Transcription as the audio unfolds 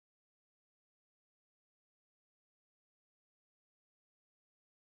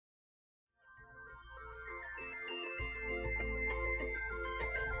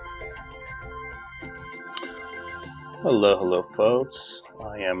Hello, hello, folks.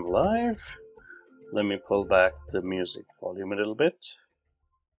 I am live. Let me pull back the music volume a little bit.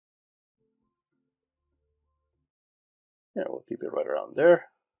 Yeah, we'll keep it right around there.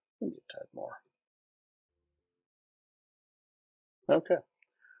 Maybe a tad more. Okay.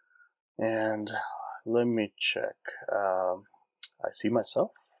 And let me check. I see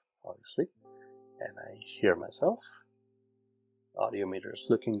myself, obviously, and I hear myself. Audio meter is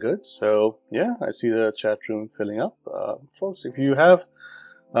looking good. So, yeah, I see the chat room filling up. Folks, if you have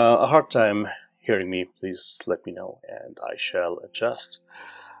a hard time hearing me, please let me know and I shall adjust.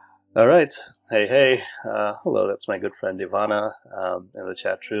 All right. Hey, hey. Hello, that's my good friend Ivana in the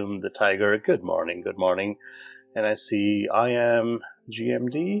chat room. The Tiger, good morning, good morning. And I see I am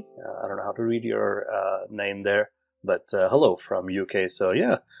GMD. I don't know how to read your name there, but hello from UK. So,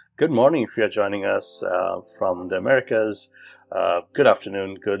 yeah, good morning if you're joining us from the Americas. Good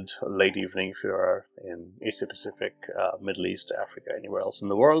afternoon, good late evening if you are in Asia Pacific, Middle East, Africa, anywhere else in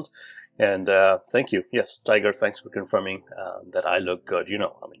the world. And thank you. Yes, Tiger, thanks for confirming that I look good. You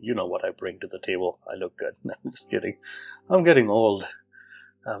know what I bring to the table. I look good. No, I'm just kidding. I'm getting old.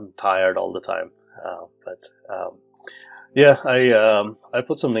 I'm tired all the time. But yeah, I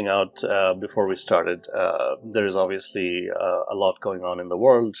put something out before we started. There is obviously a lot going on in the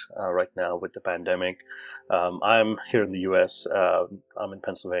world right now with the pandemic. I'm here in the U.S. I'm in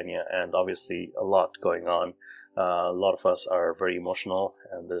Pennsylvania, and obviously a lot going on. A lot of us are very emotional,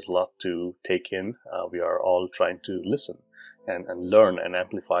 and there's a lot to take in. We are all trying to listen and learn and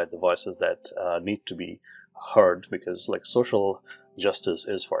amplify the voices that need to be heard, because like social justice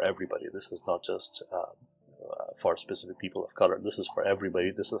is for everybody. This is not just for specific people of color. This is for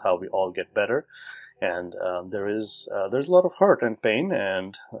everybody. This is how we all get better. And there's a lot of hurt and pain,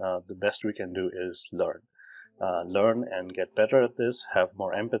 and the best we can do is learn and get better at this, have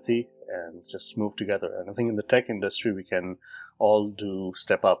more empathy, and just move together. And I think in the tech industry, we can all do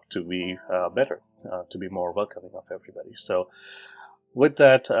step up to be better, to be more welcoming of everybody. So with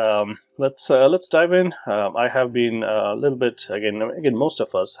that, let's dive in. I have been a little bit again. Most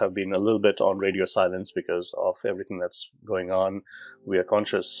of us have been a little bit on radio silence because of everything that's going on. We are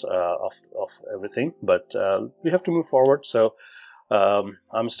conscious of everything, but we have to move forward. So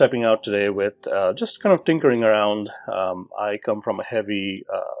I'm stepping out today with just kind of tinkering around. I come from a heavy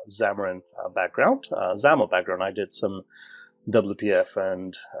Xamarin background, XAML background. I did some WPF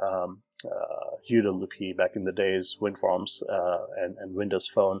and UWP back in the days, WinForms and Windows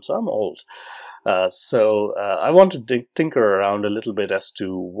Phone. So I'm old. So I want to tinker around a little bit as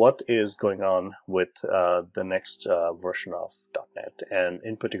to what is going on with the next version of .NET, and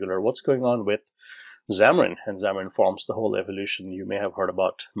in particular, what's going on with Xamarin. And Xamarin forms the whole evolution. You may have heard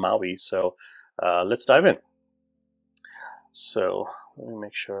about Maui. So let's dive in. So let me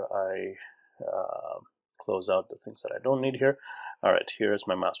make sure I close out the things that I don't need here. All right, here's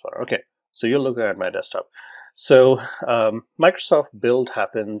my mouse bar. Okay, so you're looking at my desktop. So Microsoft build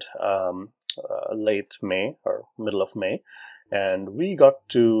happened late May or middle of May, and we got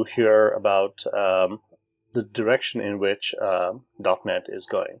to hear about the direction in which .NET is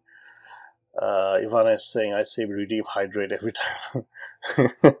going. Ivana is saying, I say redeem hydrate every time.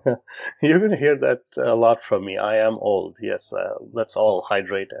 You're going to hear that a lot from me. I am old. Yes, let's all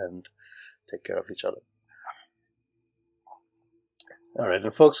hydrate and take care of each other. All right,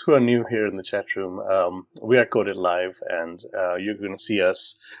 and folks who are new here in the chat room, we are Coded Live, and you're going to see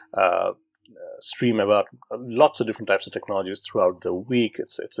us stream about lots of different types of technologies throughout the week.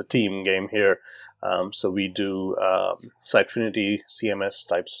 It's a team game here. So we do Sitefinity, CMS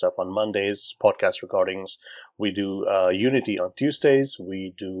type stuff on Mondays, podcast recordings. We do Unity on Tuesdays.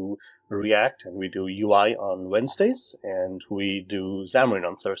 We do React and we do UI on Wednesdays. And we do Xamarin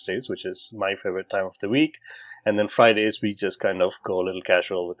on Thursdays, which is my favorite time of the week. And then Fridays, we just kind of go a little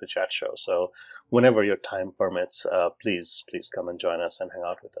casual with the chat show. So whenever your time permits, please come and join us and hang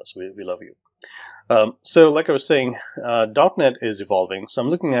out with us. We love you. So like I was saying, .NET is evolving. So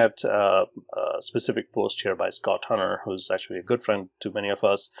I'm looking at a specific post here by Scott Hunter, who's actually a good friend to many of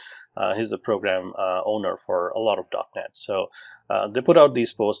us. He's the program owner for a lot of .NET. So they put out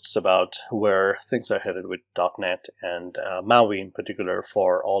these posts about where things are headed with .NET and Maui in particular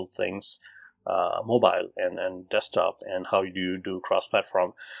for all things mobile and desktop, and how do you do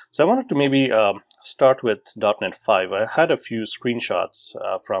cross-platform. So I wanted to maybe start with .NET 5. I had a few screenshots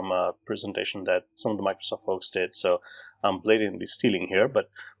from a presentation that some of the Microsoft folks did, so I'm blatantly stealing here, but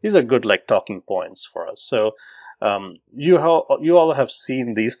these are good like talking points for us. So you all have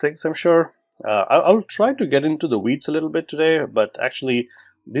seen these things, I'm sure. I'll try to get into the weeds a little bit today, but actually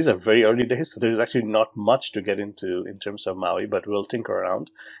these are very early days, so there's actually not much to get into in terms of Maui, but we'll tinker around.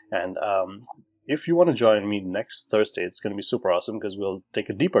 And if you want to join me next Thursday, it's going to be super awesome because we'll take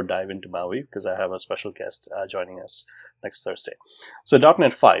a deeper dive into Maui because I have a special guest joining us next Thursday. So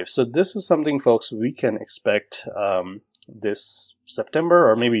 .NET 5. So this is something, folks, we can expect this September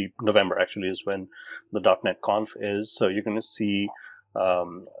or maybe November actually is when the .NET Conf is. So you're going to see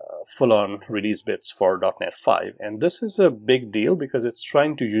full-on release bits for .NET 5. And this is a big deal because it's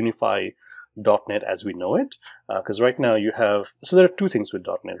trying to unify .NET as we know it. Because right now you have, so there are two things with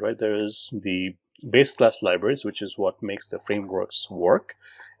 .NET, right? There is the base class libraries, which is what makes the frameworks work.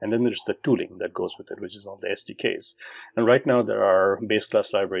 And then there's the tooling that goes with it, which is all the SDKs. And right now there are base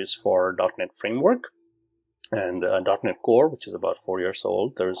class libraries for .NET Framework and .NET Core, which is about 4 years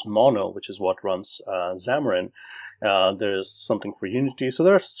old. There's Mono, which is what runs Xamarin. There's something for Unity. So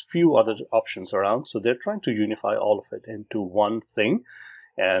there are a few other options around. So they're trying to unify all of it into one thing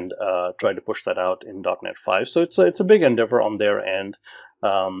and try to push that out in .NET 5. So it's a big endeavor on their end.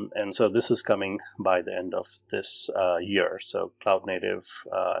 And so this is coming by the end of this year. So cloud native,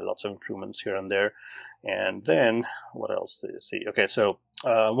 lots of improvements here and there. And then what else do you see? Okay, so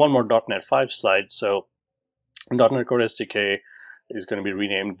one more .NET 5 slide. So .NET Core SDK is going to be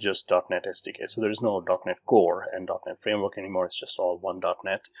renamed just .NET SDK. So there is no .NET Core and .NET Framework anymore. It's just all one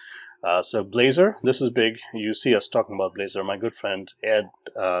 .NET. So Blazor, this is big. You see us talking about Blazor. My good friend Ed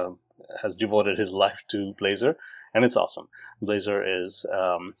has devoted his life to Blazor, and it's awesome. Blazor is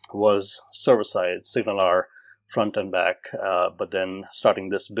was server-side SignalR front and back, but then starting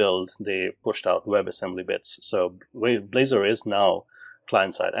this build, they pushed out WebAssembly bits. So Blazor is now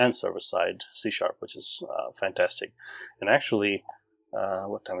client-side and server-side C#, which is fantastic. And actually,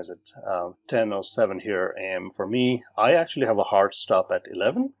 what time is it? 10:07 here a.m. for me. I actually have a hard stop at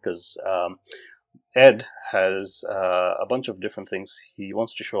 11 because Ed has a bunch of different things he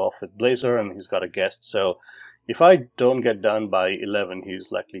wants to show off with Blazor, and he's got a guest. So if I don't get done by 11, he's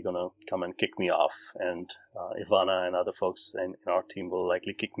likely going to come and kick me off. And Ivana and other folks in our team will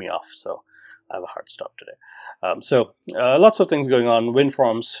likely kick me off. So I have a hard stop today. So lots of things going on.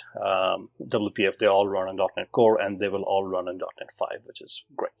 WinForms, WPF, they all run on .NET Core, and they will all run on .NET 5, which is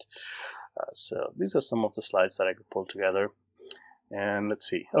great. So these are some of the slides that I could pull together. And let's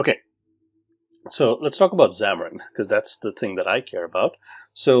see. Okay, so let's talk about Xamarin, because that's the thing that I care about.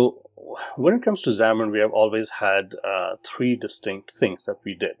 So when it comes to Xamarin, we have always had three distinct things that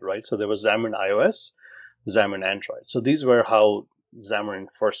we did, right? So there was Xamarin iOS, Xamarin Android. So these were how Xamarin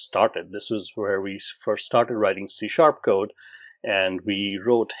first started. This was where we first started writing C# code, and we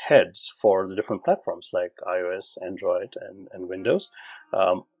wrote heads for the different platforms like iOS, Android, and Windows.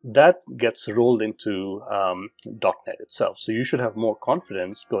 That gets rolled into .NET itself. So you should have more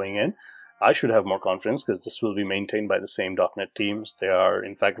confidence going in. I should have more confidence because this will be maintained by the same .NET teams. They are,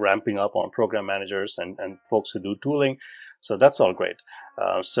 in fact, ramping up on program managers and folks who do tooling. So that's all great.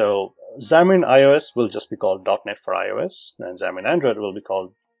 So Xamarin iOS will just be called .NET for iOS, and Xamarin Android will be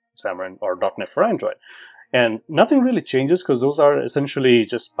called Xamarin or .NET for Android. And nothing really changes because those are essentially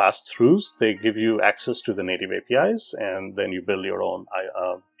just pass-throughs. They give you access to the native APIs, and then you build your own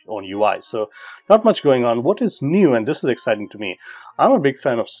UI. So not much going on. What is new, and this is exciting to me, I'm a big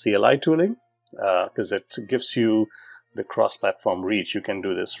fan of CLI tooling because it gives you the cross-platform reach. You can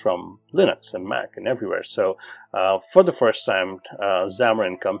do this from Linux and Mac and everywhere. So for the first time,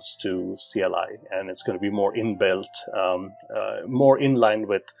 Xamarin comes to CLI, and it's going to be more inbuilt, more in line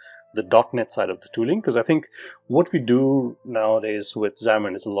with the .NET side of the tooling, because I think what we do nowadays with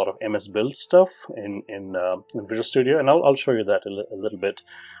Xamarin is a lot of MS Build stuff in Visual Studio, and I'll show you that a little bit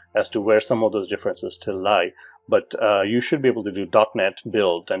as to where some of those differences still lie. But you should be able to do .NET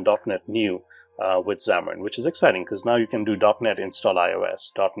Build and .NET New with Xamarin, which is exciting because now you can do .NET Install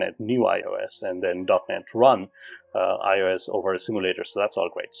iOS, .NET New iOS, and then .NET Run iOS over a simulator. So that's all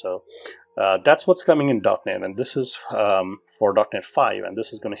great. So that's what's coming in .NET, and this is for .NET 5, and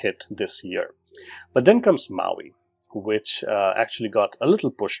this is going to hit this year. But then comes Maui, which actually got a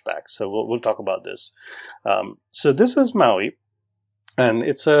little pushed back. So we'll talk about this. So this is Maui, and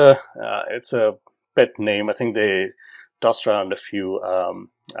it's a pet name. I think they tossed around a few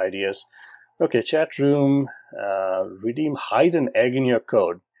ideas. Okay, chat room, redeem, hide an egg in your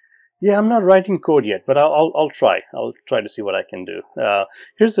code. Yeah, I'm not writing code yet, but I'll try. I'll try to see what I can do.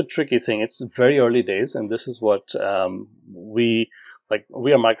 Here's the tricky thing. It's very early days, and this is what we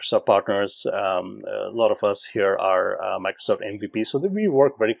are Microsoft partners. A lot of us here are Microsoft MVP, so that we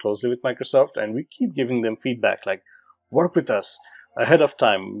work very closely with Microsoft, and we keep giving them feedback like, work with us ahead of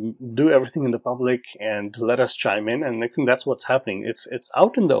time, do everything in the public, and let us chime in. And I think that's what's happening. It's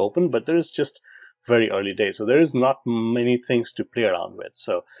out in the open, but there is just very early days. So there is not many things to play around with.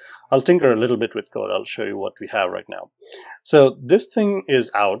 So I'll tinker a little bit with code. I'll show you what we have right now. So this thing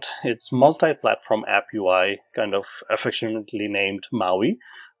is out. It's multi-platform app UI, kind of affectionately named Maui.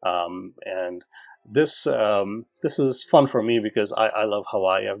 And this is fun for me because I love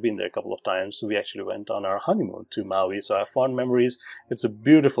Hawaii. I've been there a couple of times. We actually went on our honeymoon to Maui, so I have fond memories. It's a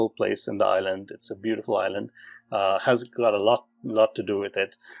beautiful place in the island. It's a beautiful island. Has got a lot to do with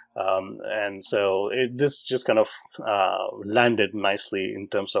it, and so this just kind of landed nicely in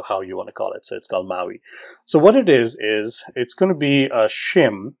terms of how you want to call it. So it's called Maui. So what it is it's going to be a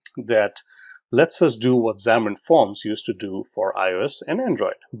shim that lets us do what Xamarin Forms used to do for iOS and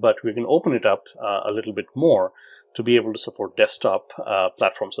Android, but we can open it up a little bit more to be able to support desktop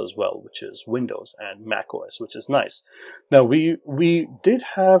platforms as well, which is Windows and Mac OS, which is nice. Now, we did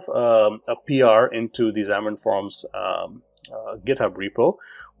have a PR into the Xamarin Forms GitHub repo,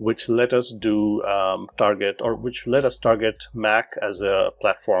 which let us do which let us target Mac as a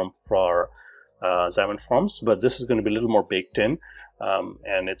platform for Xamarin Forms, but this is going to be a little more baked in.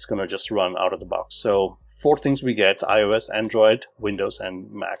 And it's going to just run out of the box. So 4 things we get: iOS, Android, Windows,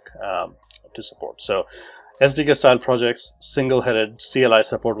 and Mac to support. So SDK style projects, single-headed CLI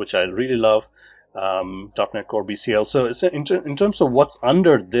support, which I really love, .NET Core BCL. So it's in terms of what's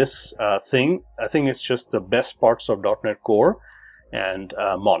under this thing, I think it's just the best parts of .NET Core and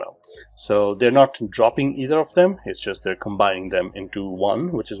Mono. So they're not dropping either of them, it's just they're combining them into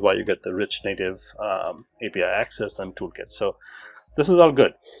one, which is why you get the rich native API access and toolkit. So this is all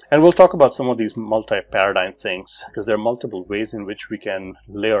good. And we'll talk about some of these multi-paradigm things because there are multiple ways in which we can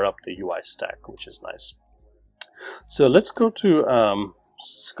layer up the UI stack, which is nice. So let's go to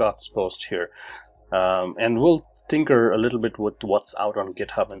Scott's post here, and we'll tinker a little bit with what's out on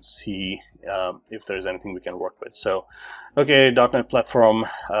GitHub and see if there's anything we can work with. So, okay, .NET Platform.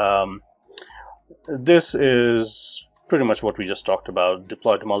 This is pretty much what we just talked about: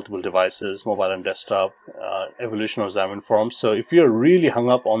 deploy to multiple devices, mobile and desktop, evolution of Xamarin Forms. So if you're really hung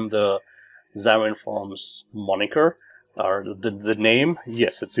up on the Xamarin Forms moniker or the name,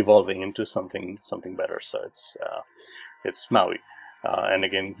 yes, it's evolving into something better. So it's Maui. And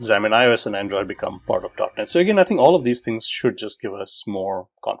again, Xamarin iOS and Android become part of .NET. So again, I think all of these things should just give us more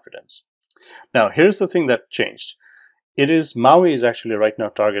confidence. Now, here's the thing that changed. Maui is actually right now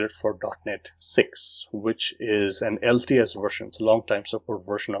targeted for .NET 6, which is an LTS version. It's a long time support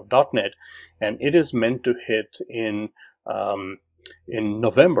version of .NET, and it is meant to hit in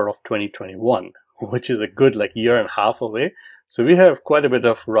November of 2021, which is a good year and a half away. So we have quite a bit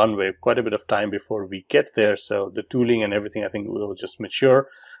of runway, quite a bit of time before we get there. So the tooling and everything, I think, will just mature.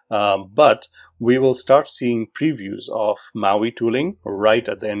 But we will start seeing previews of Maui tooling right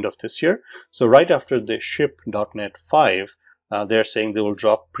at the end of this year. So right after they ship .NET 5, they're saying they will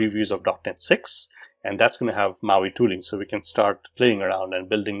drop previews of .NET 6, and that's going to have Maui tooling. So we can start playing around and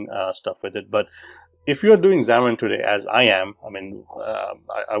building stuff with it. But if you're doing Xamarin today, as I am, I mean,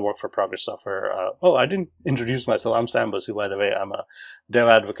 I work for Progress Software. Oh, I didn't introduce myself. I'm Sam Basu, by the way. I'm a dev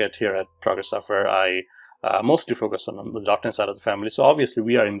advocate here at Progress Software. I mostly focus on the .NET side of the family. So obviously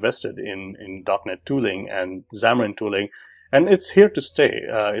we are invested in .NET tooling and Xamarin tooling, and it's here to stay.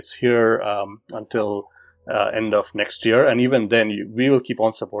 It's here until end of next year, and even then we will keep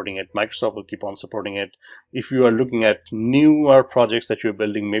on supporting it. Microsoft will keep on supporting it. If you are looking at newer projects that you're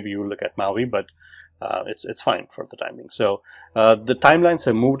building, maybe you will look at Maui, but it's fine for the time being. So the timelines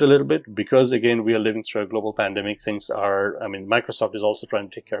have moved a little bit because, again, we are living through a global pandemic. Microsoft is also trying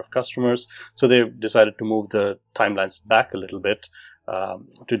to take care of customers, so they've decided to move the timelines back a little bit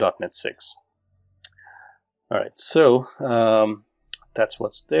to .NET 6. All right, so that's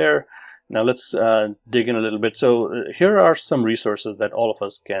what's there. Now let's dig in a little bit. So here are some resources that all of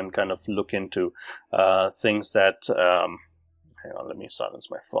us can kind of look into, things that hang on, let me silence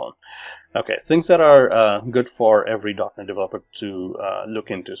my phone. Okay, things that are good for every .NET developer to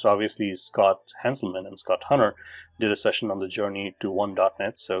look into. So obviously Scott Hanselman and Scott Hunter did a session on the journey to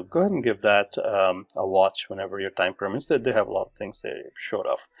one.NET. So go ahead and give that a watch whenever your time permits. They have a lot of things they showed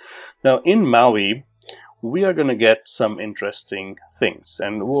off. Now in Maui, we are going to get some interesting things,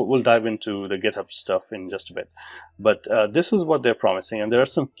 and we'll dive into the GitHub stuff in just a bit. But this is what they're promising, and there are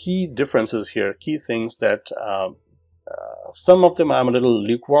some key differences here, key things that some of them I'm a little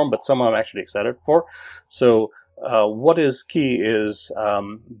lukewarm, but some I'm actually excited for. So what is key is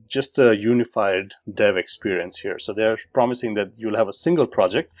just a unified dev experience here. So they're promising that you'll have a single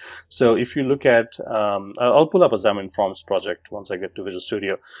project. So if you look at, I'll pull up a Xamarin Forms project once I get to Visual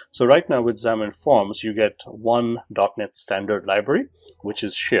Studio. So right now with Xamarin Forms, you get one .NET standard library, which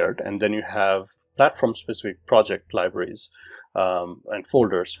is shared, and then you have platform-specific project libraries and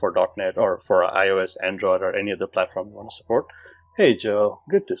folders for .NET or for iOS, Android, or any other platform you want to support. Hey Joe,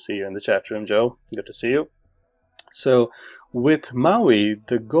 good to see you in the chat room, Joe. Good to see you. So with Maui,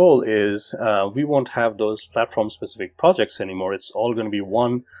 the goal is we won't have those platform-specific projects anymore. It's all going to be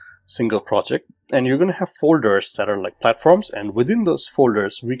one single project, and you're going to have folders that are like platforms, and within those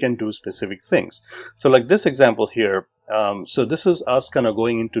folders, we can do specific things. So like this example here, so this is us kind of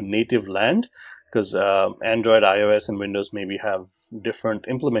going into native land, because Android, iOS, and Windows maybe have different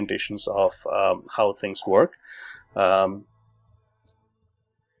implementations of how things work.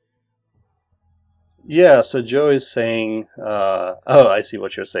 Yeah, so Joe is saying, oh, I see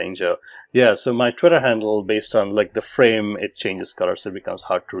what you're saying, Joe. Yeah, so my Twitter handle, based on like the frame, it changes color, so it becomes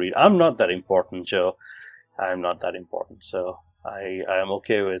hard to read. I'm not that important, Joe. I'm not that important, so I am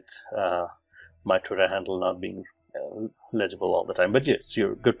okay with my Twitter handle not being legible all the time. But yes,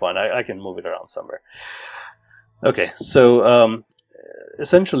 you're good point. I can move it around somewhere. Okay, so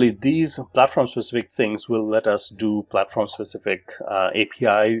essentially these platform-specific things will let us do platform-specific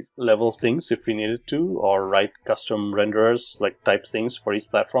API level things if we needed to, or write custom renderers like type things for each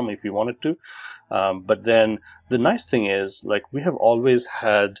platform if we wanted to. But then the nice thing is, like, we have always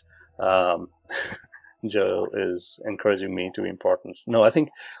had Joe is encouraging me to be important. No, I think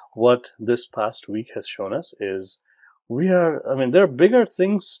what this past week has shown us is there are bigger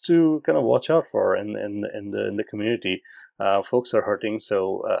things to kind of watch out for in the community. Folks are hurting,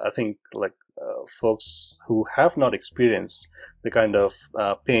 so I think folks who have not experienced the kind of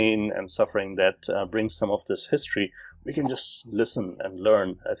pain and suffering that brings some of this history, we can just listen and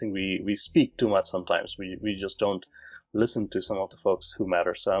learn. I think we speak too much sometimes. We just don't listen to some of the folks who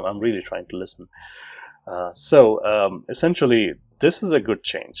matter. So I'm really trying to listen. Essentially, this is a good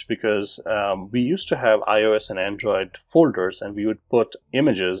change, because we used to have iOS and Android folders, and we would put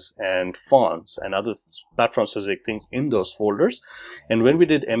images and fonts and other platform-specific things in those folders. And when we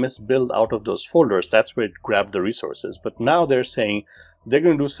did MS Build out of those folders, that's where it grabbed the resources. But now they're saying they're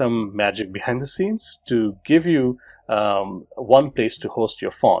going to do some magic behind the scenes to give you one place to host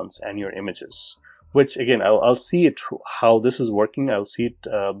your fonts and your images. Which, again, I'll see it how this is working. I'll see it,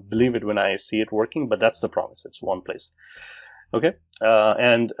 believe it when I see it working. But that's the promise. It's one place. Okay,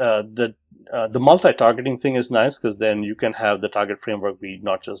 the multi-targeting thing is nice, because then you can have the target framework be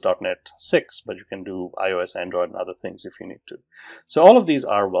not just .NET 6, but you can do iOS, Android, and other things if you need to. So all of these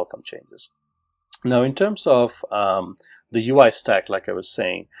are welcome changes. Now, in terms of the UI stack, like I was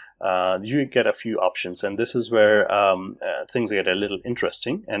saying, you get a few options, and this is where things get a little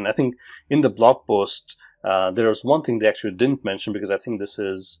interesting. And I think in the blog post, there was one thing they actually didn't mention, because I think this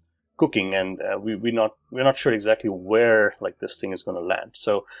is cooking, and we're not sure exactly where like this thing is going to land.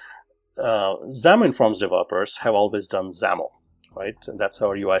 So Xamarin Forms developers have always done XAML, right? And that's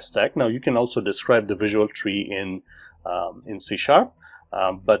our UI stack. Now you can also describe the visual tree in C#.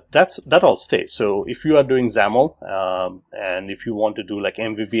 But that all stays. So if you are doing XAML and if you want to do like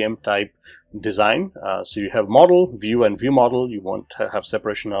MVVM type design, so you have model, view, and view model, you want to have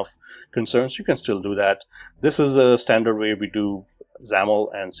separation of concerns, you can still do that. This is a standard way we do XAML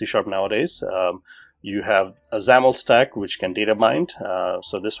and C# nowadays. You have a XAML stack which can data bind.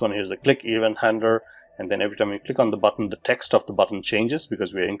 So this one here is a click event handler, and then every time you click on the button, the text of the button changes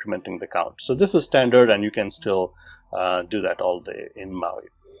because we are incrementing the count. So this is standard, and you can still do that all day in Maui.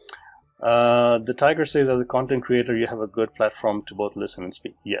 The Tiger says, as a content creator, you have a good platform to both listen and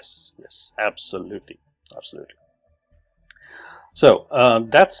speak. Yes, absolutely. So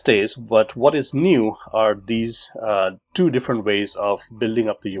that stays, but what is new are these two different ways of building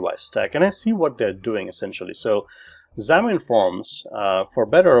up the UI stack. And I see what they're doing essentially. So Xamarin Forms, for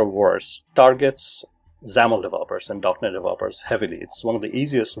better or worse, targets XAML developers and .NET developers heavily. It's one of the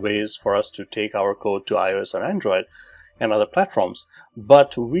easiest ways for us to take our code to iOS or Android and other platforms.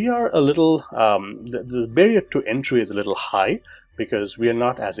 But we are a little, the barrier to entry is a little high, because we are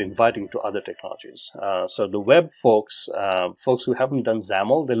not as inviting to other technologies. So the web folks who haven't done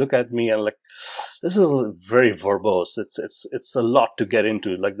XAML, they look at me and like, this is very verbose. It's a lot to get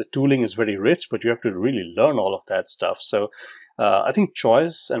into. Like, the tooling is very rich, but you have to really learn all of that stuff. So I think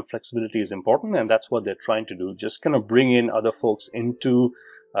choice and flexibility is important, and that's what they're trying to do. Just kind of bring in other folks into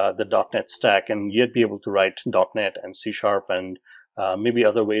the .NET stack, and yet be able to write .NET and C# and maybe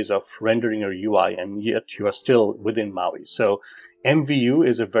other ways of rendering your UI, and yet you are still within Maui. So MVU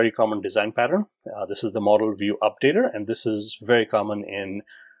is a very common design pattern. This is the model view updater, and this is very common in,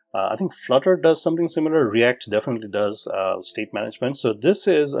 I think Flutter does something similar. React definitely does state management. So this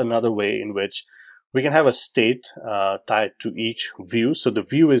is another way in which we can have a state tied to each view. So the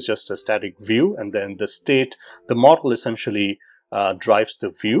view is just a static view, and then the state, the model essentially drives the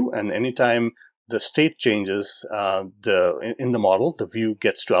view, and anytime the state changes, in the model, the view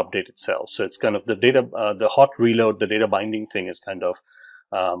gets to update itself. So it's kind of the data, the hot reload, the data binding thing is kind of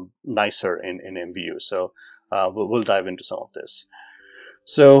nicer in MVU. So we'll dive into some of this.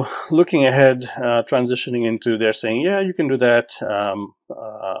 So looking ahead, transitioning into, they're saying, yeah, you can do that.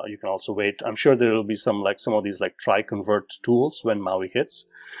 You can also wait. I'm sure there will be some of these like try convert tools when Maui hits.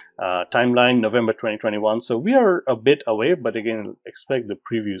 Timeline November 2021. So we are a bit away, but again, expect the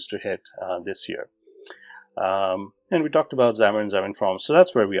previews to hit this year. And we talked about Xamarin Forms. So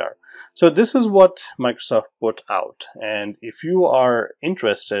that's where we are. So this is what Microsoft put out. And if you are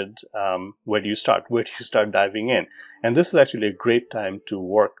interested, where do you start? Where do you start diving in? And this is actually a great time to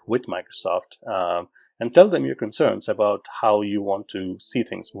work with Microsoft and tell them your concerns about how you want to see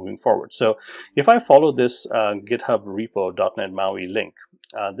things moving forward. So if I follow this GitHub repo .NET Maui link,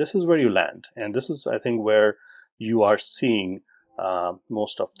 this is where you land. And this is, I think, where you are seeing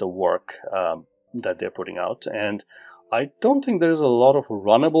most of the work that they're putting out. And I don't think there's a lot of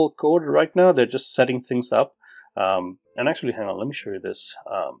runnable code right now. They're just setting things up. And actually, hang on, let me show you this.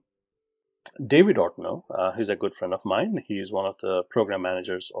 David Ortno, he's a good friend of mine. He's one of the program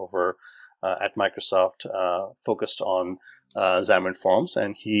managers over at Microsoft, focused on Xamarin Forms,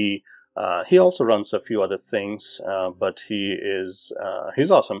 and he also runs a few other things, but he's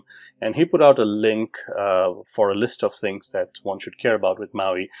awesome. And he put out a link for a list of things that one should care about with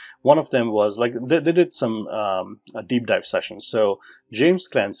Maui. One of them was like they did some deep dive sessions. So James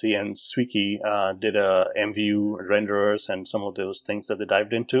Clancy and Swiki did a MVU renderers and some of those things that they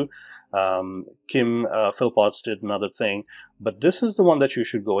dived into. Kim Philpotts did another thing, but this is the one that you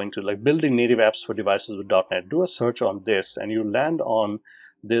should go into, like building native apps for devices with .NET. Do a search on this, and you land on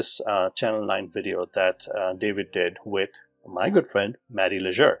this Channel 9 video that David did with my good friend Maddie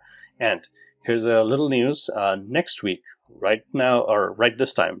Leger. And here's a little news. Next week, right now, or right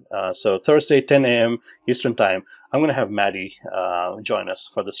this time, so Thursday, 10 a.m. Eastern Time, I'm going to have Maddie join us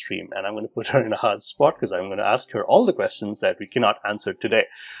for the stream, and I'm going to put her in a hard spot because I'm going to ask her all the questions that we cannot answer today.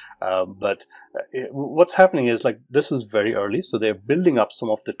 But what's happening is, like, this is very early, so they're building up some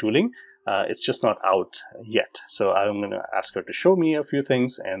of the tooling. It's just not out yet. So I'm going to ask her to show me a few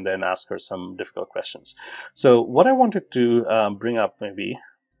things and then ask her some difficult questions. So what I wanted to bring up, maybe,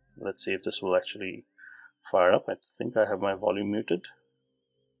 let's see if this will actually fire up. I think I have my volume muted.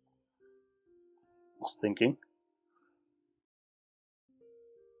 Just thinking.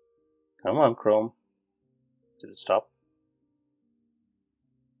 Come on, Chrome. Did it stop?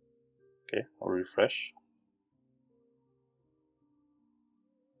 Okay, I'll refresh.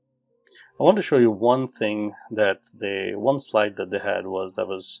 I want to show you one thing that one slide that they had that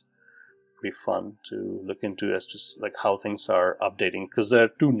was pretty fun to look into as to like how things are updating, because there are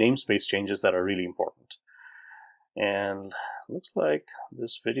two namespace changes that are really important. And looks like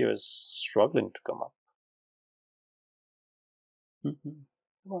this video is struggling to come up. Come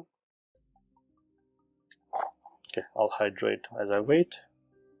on. Okay, I'll hydrate as I wait.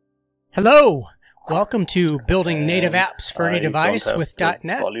 Hello, welcome to Building Native Apps for Any Device with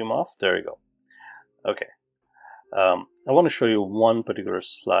 .NET. Volume off. There you go. Okay. I want to show you one particular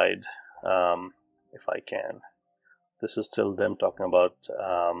slide, if I can. This is still them talking about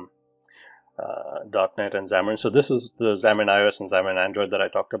 .NET and Xamarin. So this is the Xamarin iOS and Xamarin Android that I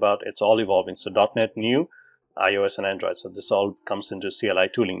talked about. It's all evolving. So .NET new, iOS and Android. So this all comes into CLI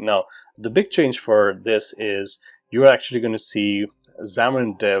tooling. Now, the big change for this is you're actually going to see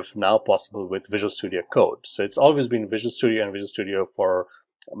Xamarin Dev now possible with Visual Studio Code. So it's always been Visual Studio and Visual Studio for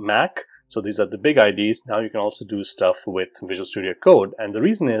Mac. So these are the big IDs. Now you can also do stuff with Visual Studio Code. And the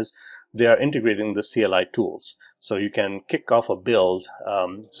reason is they are integrating the CLI tools. So you can kick off a build.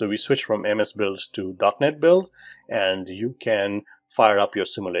 So we switch from MS build to .NET build, and you can fire up your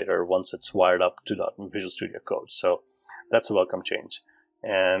simulator once it's wired up to Visual Studio Code. So that's a welcome change.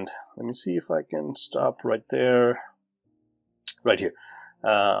 And let me see if I can stop right there. Right here.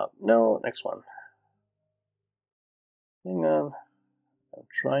 No, next one. Hang on. I'm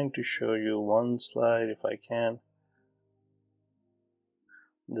trying to show you one slide if I can.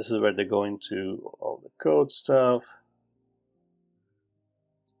 This is where they go into all the code stuff.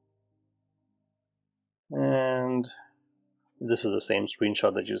 And this is the same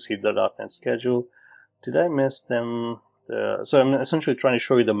screenshot that you see the .NET schedule. Did I miss them? So I'm essentially trying to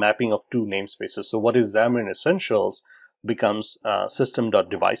show you the mapping of two namespaces. So what is Xamarin Essentials becomes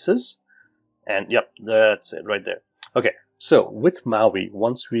system.devices. And yep, that's it right there. Okay, so with Maui,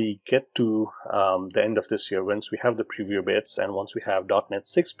 once we get to the end of this year, once we have the preview bits and once we have .NET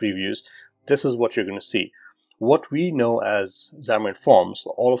 6 previews, this is what you're going to see. What we know as Xamarin Forms,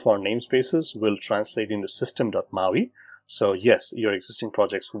 all of our namespaces will translate into system.maui. So yes, your existing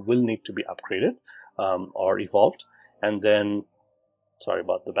projects will need to be upgraded or evolved. And then, sorry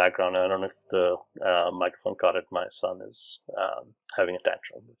about the background. I don't know if the microphone caught it. My son is having a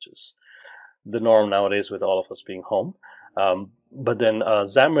tantrum, which is the norm nowadays with all of us being home. But then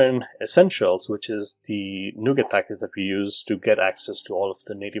Xamarin Essentials, which is the NuGet package that we use to get access to all of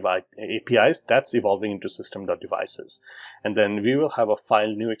the native APIs, that's evolving into system.devices. And then we will have a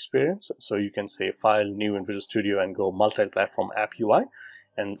file new experience. So you can say file new in Visual Studio and go multi-platform app UI,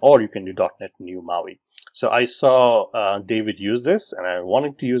 or you can do .NET new Maui. So I saw David use this, and I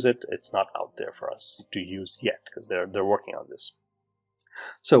wanted to use it. It's not out there for us to use yet because they're working on this.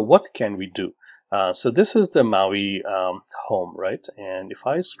 So what can we do? So this is the Maui home, right? And if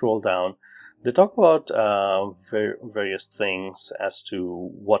I scroll down, they talk about various things as to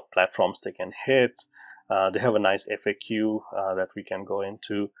what platforms they can hit. They have a nice FAQ that we can go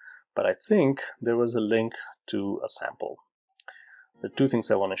into, but I think there was a link to a sample. The two things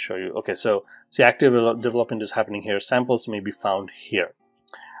I want to show you. Okay, so see, active development is happening here. Samples may be found here.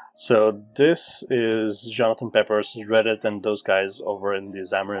 So this is Jonathan Pepper's Reddit and those guys over in the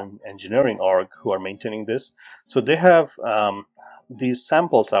Xamarin engineering org who are maintaining this. So they have these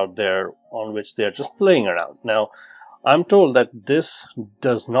samples out there on which they're just playing around. Now, I'm told that this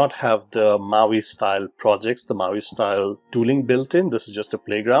does not have the Maui style projects, the Maui style tooling built in. This is just a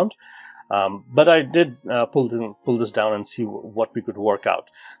playground. But I did pull this down and see what we could work out.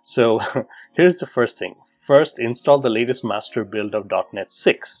 So here's the first thing. First, install the latest master build of .NET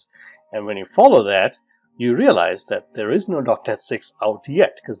 6. And when you follow that, you realize that there is no .NET 6 out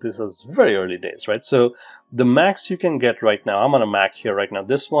yet because this is very early days, right? So the max you can get right now, I'm on a Mac here right now.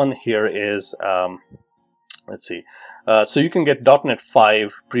 This one here is, let's see. So you can get .NET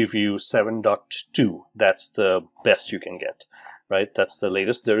 5 preview 7.2. That's the best you can get, right? That's the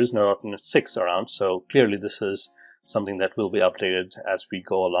latest. There is no .NET 6 around. So clearly this is something that will be updated as we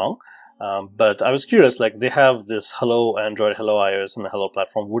go along. But I was curious, like they have this Hello Android, Hello iOS, and the Hello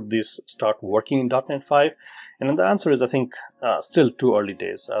platform. Would these start working in .NET 5? And then the answer is, I think, still too early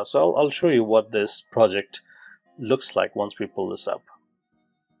days. So I'll show you what this project looks like once we pull this up.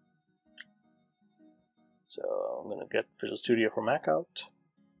 So I'm going to get Visual Studio for Mac out.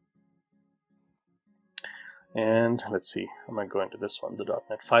 And let's see, I might go into this one, the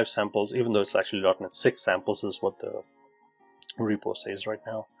 .NET 5 samples, even though it's actually .NET 6 samples is what the repo says right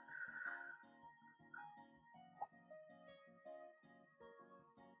now.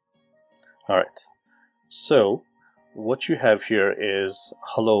 All right, so what you have here is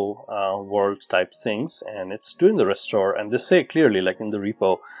hello world type things, and it's doing the restore, and they say clearly, like in the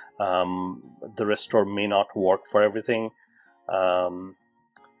repo, the restore may not work for everything.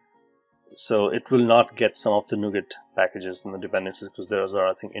 So it will not get some of the NuGet packages and the dependencies because those are,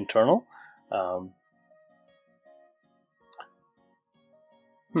 I think, internal.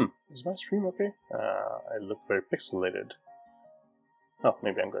 Is my stream okay? I look very pixelated. Oh,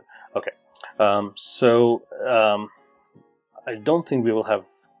 maybe I'm good. Okay. I don't think we will have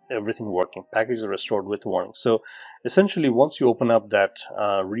everything working. Packages are restored with warning. So essentially, once you open up that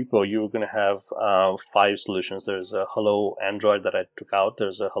repo, you're going to have 5 solutions. There's a Hello Android that I took out.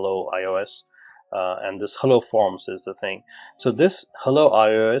 There's a Hello iOS. And this Hello Forms is the thing. So this Hello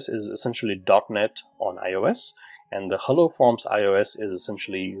iOS is essentially .NET on iOS. And the Hello Forms iOS is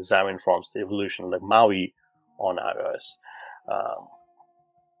essentially Xamarin Forms, the evolution, like Maui on iOS.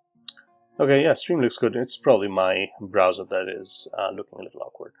 Okay, yeah, stream looks good. It's probably my browser that is looking a little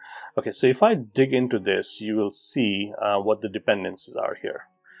awkward. Okay, so if I dig into this, you will see what the dependencies are here.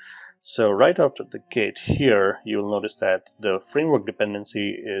 So right after the gate here, you will notice that the framework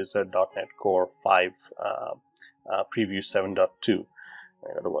dependency is a .NET Core 5 preview 7.2.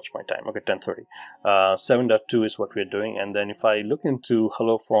 I gotta watch my time. Okay, 10:30. 7.2 is what we're doing, and then if I look into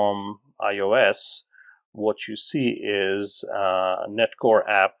Hello from iOS, what you see is NetCore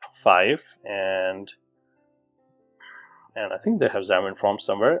app 5, and I think they have Xamarin Forms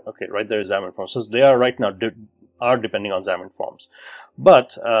somewhere. Okay, right there is Xamarin Forms. So they are right now are depending on Xamarin Forms.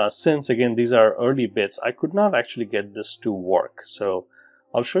 But since again these are early bits, I could not actually get this to work. So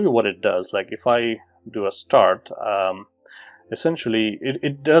I'll show you what it does. Like if I do a start, essentially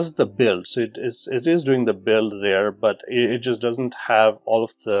it does the build. So it is doing the build there, but it just doesn't have all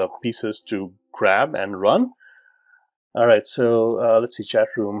of the pieces to grab and run. All right, so let's see, chat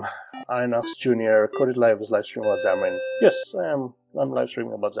room. Inox Jr. Coded Live is live streaming about Xamarin. Yes, I'm live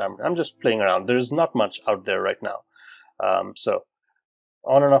streaming about Xamarin. I'm just playing around. There's not much out there right now. So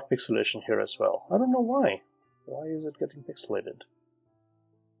on and off pixelation here as well. I don't know why. Why is it getting pixelated?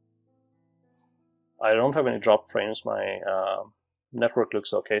 I don't have any drop frames. My network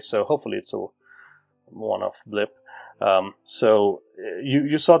looks okay, so hopefully it's a one-off blip. So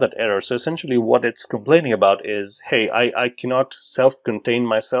you saw that error. So essentially what it's complaining about is, hey, I cannot self-contain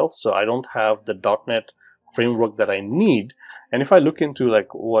myself, so I don't have the .NET framework that I need. And if I look into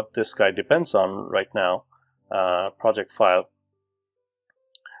like what this guy depends on right now, project file.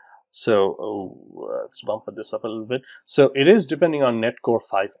 So let's bump this up a little bit. So it is depending on NetCore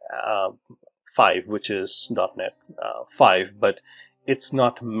 5, which is .NET 5, but it's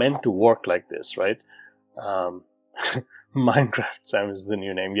not meant to work like this, right? Minecraft Sam is the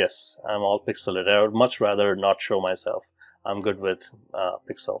new name. Yes, I'm all pixelated. I would much rather not show myself. I'm good with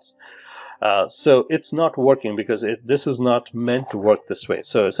pixels. So it's not working because this is not meant to work this way.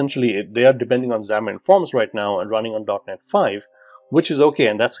 So essentially, they are depending on Xamarin Forms right now and running on .NET 5, which is okay,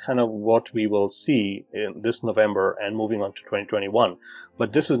 and that's kind of what we will see in this November and moving on to 2021.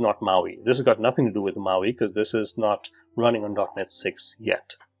 But this is not Maui. This has got nothing to do with Maui because this is not running on .NET 6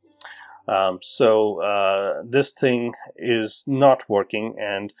 yet. So this thing is not working,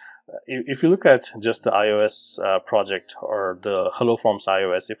 and if you look at just the iOS project or the Hello Forms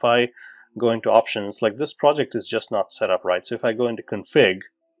iOS, if I go into options, like this project is just not set up right. So if I go into config,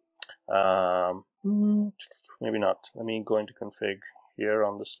 maybe not. Let me go into config here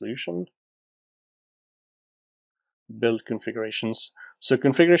on the solution. Build configurations. So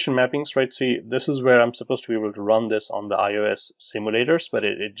configuration mappings, right? See, this is where I'm supposed to be able to run this on the iOS simulators, but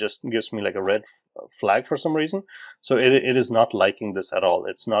it just gives me like a red flag for some reason. So it is not liking this at all.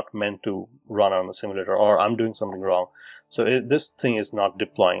 It's not meant to run on the simulator, or I'm doing something wrong. So this thing is not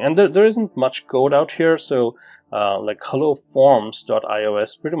deploying, and there isn't much code out here. So like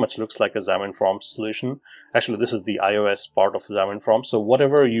helloforms.ios pretty much looks like a Xamarin Forms solution. Actually, this is the iOS part of Xamarin Forms. So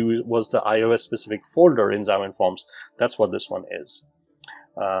whatever was the iOS specific folder in Xamarin Forms, that's what this one is.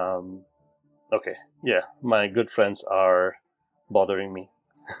 Okay, yeah, my good friends are bothering me.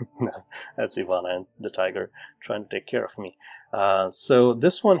 That's Ivana and the tiger trying to take care of me. So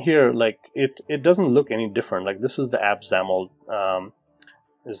this one here, like it doesn't look any different. Like this is the app XAML,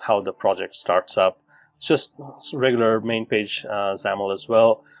 is how the project starts up. It's just regular main page XAML as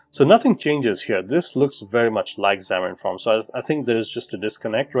well. So nothing changes here. This looks very much like Xamarin Forms. So I think there's just a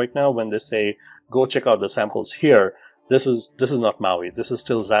disconnect right now when they say go check out the samples here. This is not Maui. This is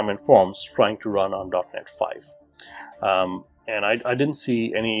still Xamarin Forms trying to run on .NET 5. And I didn't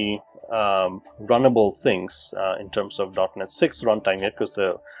see any runnable things in terms of .NET 6 runtime yet because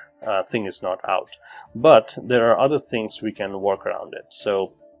the thing is not out. But there are other things we can work around it.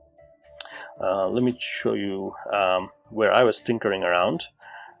 So let me show you where I was tinkering around.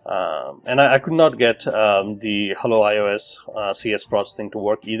 And I could not get the Hello iOS CS Prods thing to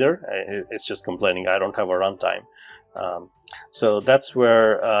work either. It's just complaining I don't have a runtime. So that's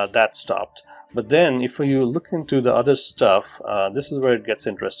where that stopped. But then if you look into the other stuff, this is where it gets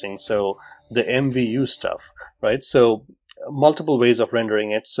interesting. So the MVU stuff, right? So multiple ways of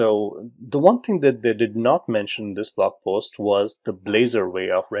rendering it. So the one thing that they did not mention in this blog post was the Blazor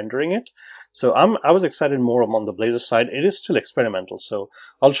way of rendering it. So I was excited more on the Blazor side. It is still experimental, so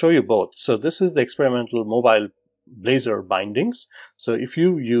I'll show you both. So this is the experimental mobile Blazor bindings. So if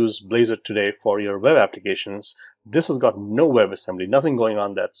you use Blazor today for your web applications, this has got no WebAssembly, nothing going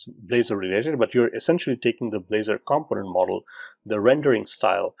on that's Blazor related, but you're essentially taking the Blazor component model, the rendering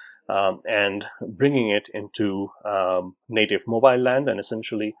style, and bringing it into native mobile land, and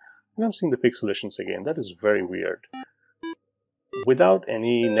essentially, I'm seeing the pixelations again. That is very weird. Without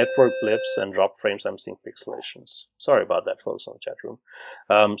any network blips and drop frames, I'm seeing pixelations. Sorry about that, folks on the chat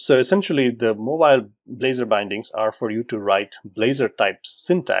room. So essentially, the mobile Blazor bindings are for you to write Blazor type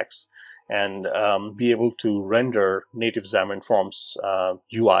syntax and be able to render native Xamarin Forms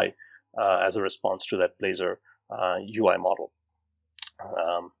UI as a response to that Blazor UI model.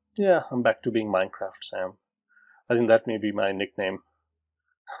 Yeah, I'm back to being Minecraft Sam. I think that may be my nickname.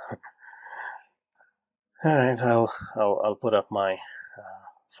 All right, I'll put up my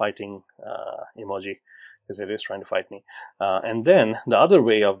fighting emoji because it is trying to fight me. And then the other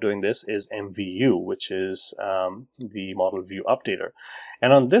way of doing this is MVU, which is the model view updater.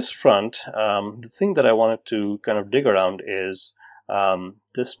 And on this front, the thing that I wanted to kind of dig around is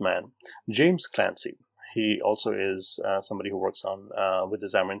this man, James Clancy. He also is somebody who works on with the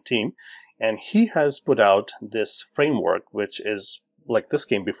Xamarin team, and he has put out this framework, which is like this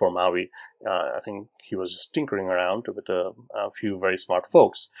came before Maui. I think he was just tinkering around with a few very smart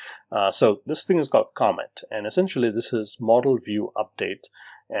folks. So this thing is called Comet, and essentially this is model view update.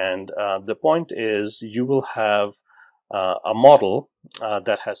 And the point is you will have a model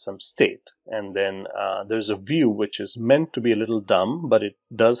that has some state, and then there's a view which is meant to be a little dumb, but it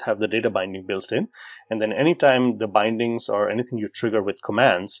does have the data binding built in. And then anytime the bindings or anything you trigger with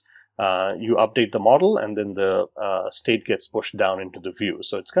commands, you update the model, and then the state gets pushed down into the view.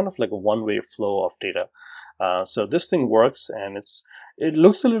 So it's kind of like a one-way flow of data. So this thing works, and it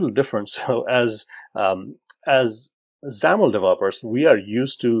looks a little different. So as XAML developers, we are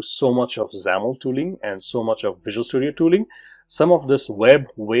used to so much of XAML tooling and so much of Visual Studio tooling. Some of this web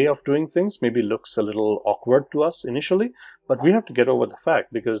way of doing things maybe looks a little awkward to us initially, but we have to get over the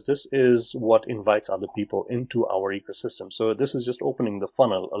fact, because this is what invites other people into our ecosystem. So this is just opening the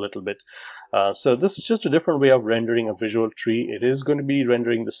funnel a little bit. So this is just a different way of rendering a visual tree. It is going to be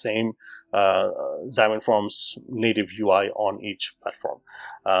rendering the same Xamarin Forms native UI on each platform.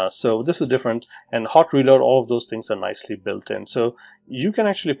 So this is different, and hot reload, all of those things are nicely built in. So you can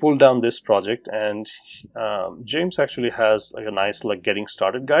actually pull down this project, and James actually has like a nice getting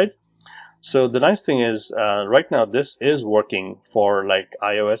started guide. So the nice thing is right now this is working for like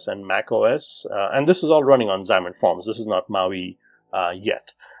iOS and Mac OS, and this is all running on Xamarin Forms. This is not Maui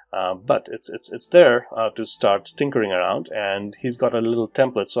yet. But it's there to start tinkering around, and he's got a little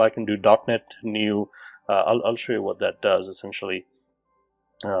template, so I can do .NET new. I'll show you what that does essentially.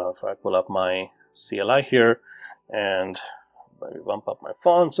 If I pull up my CLI here, and let me bump up my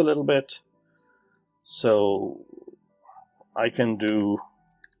fonts a little bit, so I can do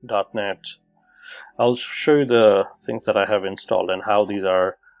 .NET. I'll show you the things that I have installed and how these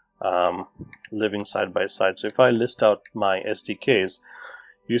are living side by side. So if I list out my SDKs,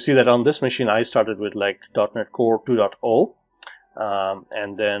 you see that on this machine I started with like .NET Core 2.0,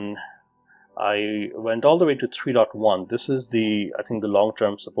 and then I went all the way to 3.1. This is I think the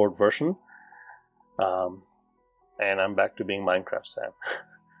long-term support version, and I'm back to being Minecraft Sam.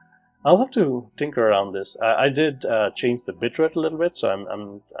 I'll have to tinker around this. I did change the bitrate a little bit, so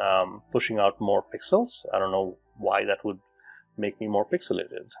I'm pushing out more pixels. I don't know why that would make me more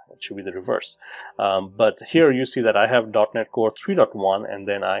pixelated. It should be the reverse. But here you see that I have .NET Core 3.1, and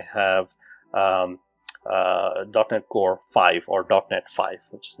then I have .NET Core 5 or .NET 5,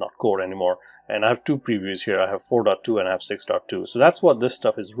 which is not Core anymore. And I have two previews here. I have 4.2 and I have 6.2. So that's what this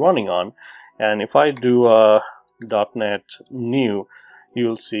stuff is running on. And if I do .NET new,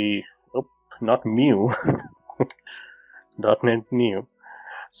 you'll see, not Mew, .NET new.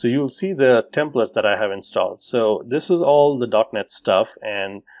 So you'll see the templates that I have installed. So this is all the .NET stuff,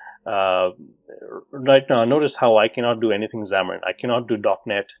 and right now notice how I cannot do anything Xamarin. I cannot do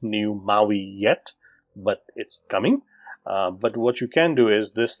 .NET new Maui yet, but it's coming. But what you can do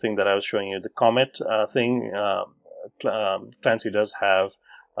is this thing that I was showing you, the Comet thing. Clancy does have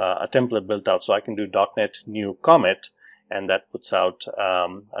a template built out, so I can do .NET new Comet, and that puts out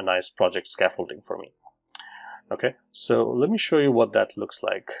a nice project scaffolding for me. Okay, so let me show you what that looks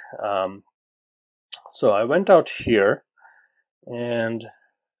like. So I went out here, and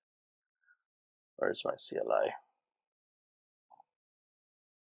where's my CLI?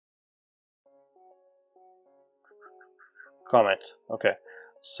 Comet. Okay,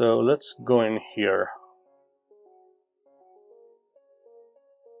 so let's go in here.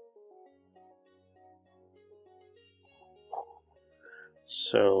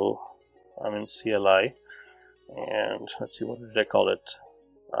 So I'm in CLI, and let's see, what did I call it?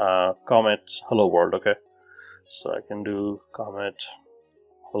 Comet Hello World. Okay, so I can do Comet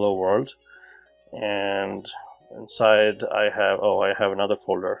Hello World, and inside I have another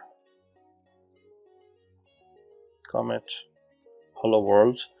folder, Comet Hello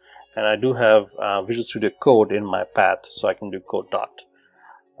World, and I do have Visual Studio Code in my path, so I can do code dot.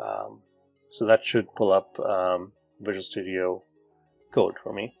 So that should pull up Visual Studio Code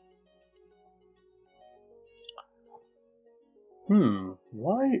for me.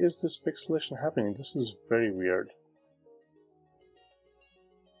 Why is this pixelation happening? This is very weird.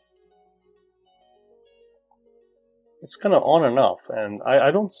 It's kind of on and off, and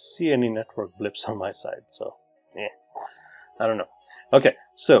I don't see any network blips on my side, so yeah, I don't know. Okay,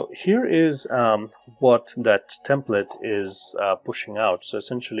 so here is what that template is pushing out. So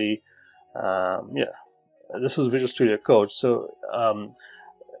essentially, yeah, this is Visual Studio Code. So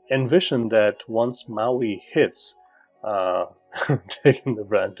envision that once Maui hits, taking the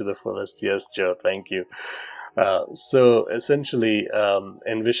brand to the fullest. Yes, Joe, thank you. So essentially,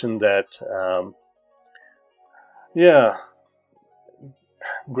 envision that, yeah,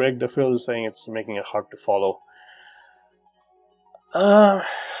 Greg DeFil is saying it's making it hard to follow.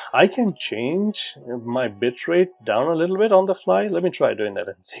 I can change my bitrate down a little bit on the fly. Let me try doing that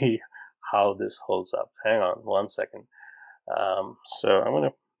and see how this holds up. Hang on 1 second. So I'm going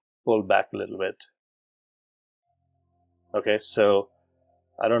to pull back a little bit. Okay, so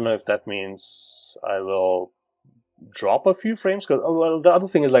I don't know if that means I will drop a few frames, because well, the other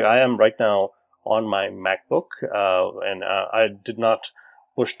thing is, like, I am right now on my MacBook, and I did not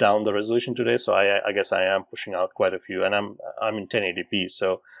push down the resolution today, so I guess I am pushing out quite a few, and I'm in 1080p,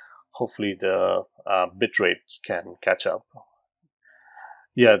 so hopefully the bitrate can catch up.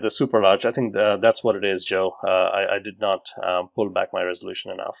 Yeah, the super large. I think that's what it is, Joe. I did not pull back my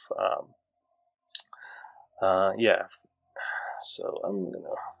resolution enough. Yeah, so I'm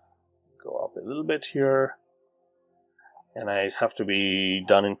gonna go up a little bit here, and I have to be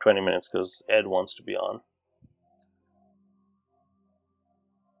done in 20 minutes because Ed wants to be on.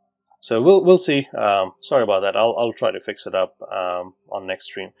 So we'll see. Sorry about that. I'll try to fix it up on next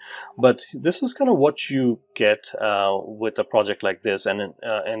stream. But this is kind of what you get with a project like this, and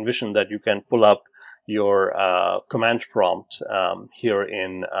envision that you can pull up your command prompt here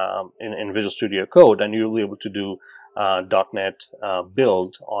in Visual Studio Code, and you'll be able to do .NET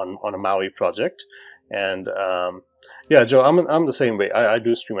build on a Maui project. And yeah, Joe, I'm the same way. I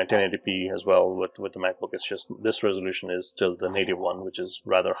do stream at 1080p as well with the MacBook. It's just this resolution is still the native one, which is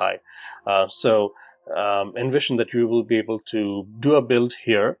rather high. So envision that you will be able to do a build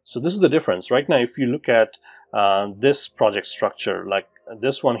here. So this is the difference. Right now, if you look at this project structure, like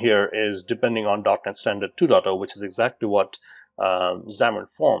this one here is depending on .NET Standard 2.0, which is exactly what Xamarin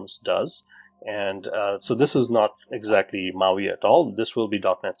Forms does. And so this is not exactly Maui at all. This will be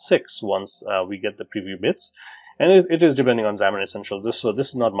 .NET 6 once we get the preview bits. And it is depending on Xamarin Essentials. So this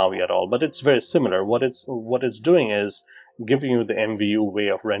is not Maui at all, but it's very similar. What it's doing is giving you the MVU way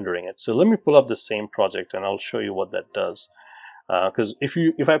of rendering it. So let me pull up the same project, and I'll show you what that does. Because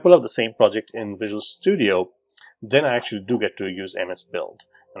if I pull up the same project in Visual Studio, then I actually do get to use MS Build,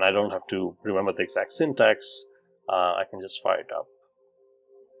 and I don't have to remember the exact syntax. I can just fire it up.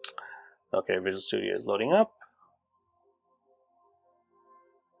 Okay, Visual Studio is loading up.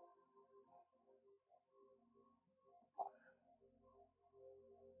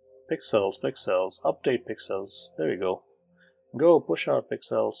 Pixels, pixels, update pixels. There we go. Go push out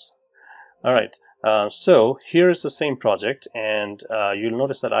pixels. All right. So here is the same project, and you'll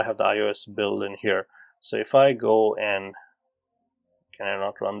notice that I have the iOS build in here. So if I go and can I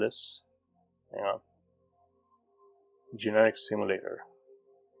not run this? Hang on. Generic simulator.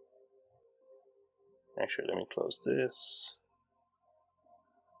 Actually, let me close this.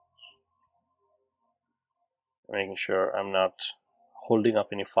 Making sure I'm not holding up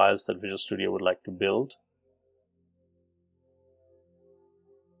any files that Visual Studio would like to build.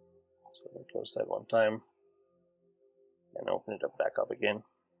 So let me close that one time and open it up back up again.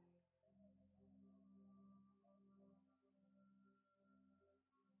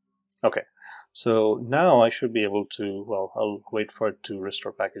 Okay, so now I should be able to, well, I'll wait for it to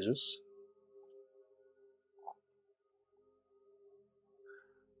restore packages.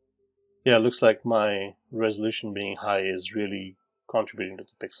 Yeah, it looks like my resolution being high is really contributing to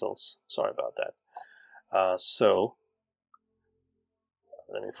the pixels. Sorry about that. So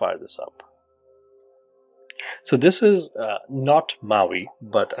let me fire this up. So this is not Maui,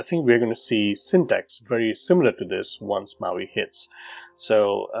 but I think we're going to see syntax very similar to this once Maui hits.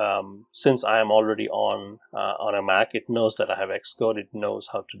 So since I am already on a Mac, it knows that I have Xcode. It knows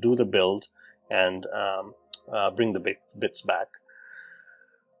how to do the build and bring the bits back.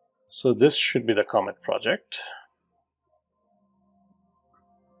 So this should be the Comet project.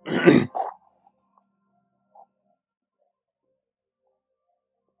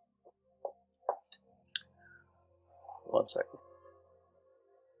 One second.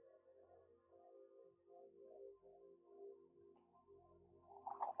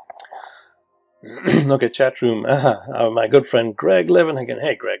 Okay, chat room. My good friend Greg Levin again.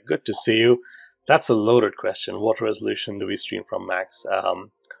 Hey, Greg, good to see you. That's a loaded question. What resolution do we stream from Macs?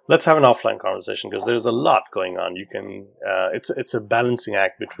 Let's have an offline conversation because there's a lot going on. You can. It's a balancing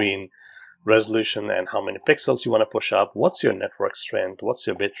act between resolution and how many pixels you want to push up. What's your network strength? What's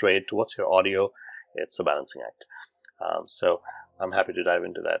your bit rate? What's your audio? It's a balancing act. So I'm happy to dive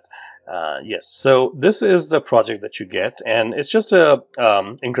into that. Yes, so this is the project that you get, and it's just a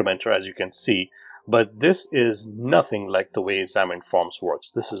incrementer, as you can see, but this is nothing like the way Xamarin Forms works.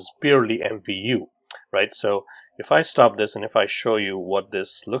 This is purely MVU, right? So if I stop this and if I show you what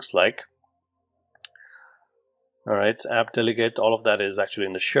this looks like, all right, app delegate, all of that is actually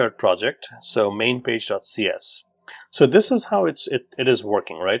in the shared project. So main page.cs. So this is how it is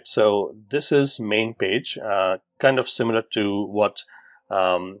working, right? So this is main page, kind of similar to what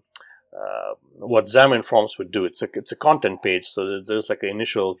Xamarin Forms would do. It's a content page, so there's like an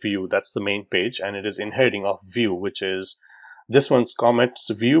initial view, that's the main page, and it is inheriting off view, which is this one's Comet's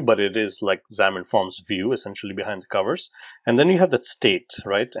view, but it is like Xamarin Forms view, essentially behind the covers. And then you have that state,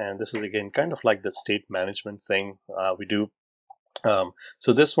 right? And this is again kind of like the state management thing we do.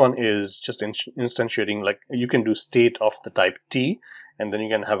 So this one is just instantiating, like you can do state of the type T, and then you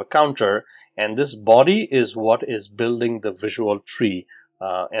can have a counter, and this body is what is building the visual tree.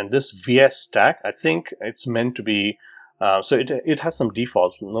 And this VS stack, I think it's meant to be, so it has some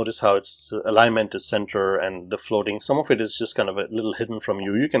defaults. Notice how its alignment is center and the floating. Some of it is just kind of a little hidden from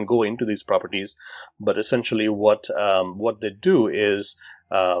you. You can go into these properties, but essentially what they do is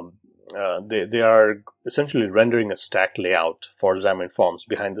they are essentially rendering a stack layout for Xamarin Forms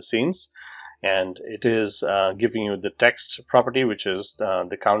behind the scenes, and it is giving you the text property, which is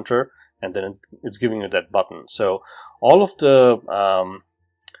the counter, and then it's giving you that button. So all of the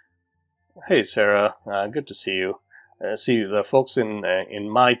hey Sarah, good to see you. See the folks in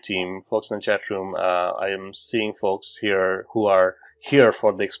my team, folks in the chat room. I am seeing folks here who are here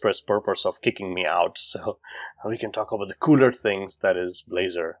for the express purpose of kicking me out, so we can talk about the cooler things that is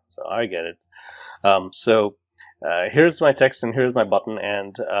Blazor. So I get it. So here's my text and here's my button,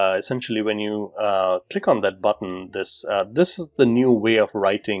 and essentially when you click on that button, this is the new way of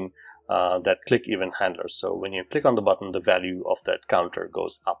writing that click event handler. So when you click on the button, the value of that counter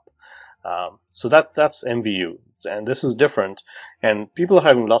goes up. So that's MVU, and this is different, and people are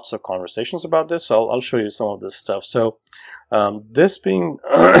having lots of conversations about this, so I'll show you some of this stuff. So this being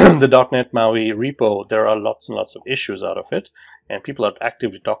the .NET Maui repo, there are lots and lots of issues out of it, and people are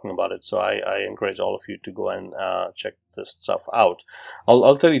actively talking about it, so I encourage all of you to go and check this stuff out.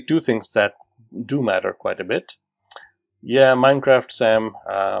 I'll tell you two things that do matter quite a bit. Yeah, Minecraft, Sam.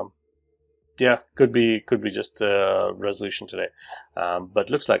 Yeah, could be just a resolution today, but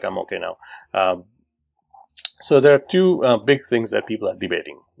looks like I'm okay now. So there are two big things that people are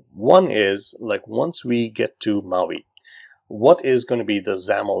debating. One is, like, once we get to Maui, what is going to be the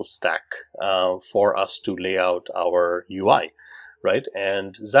XAML stack for us to lay out our UI, right?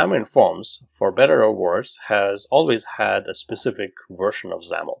 And Xamarin Forms, for better or worse, has always had a specific version of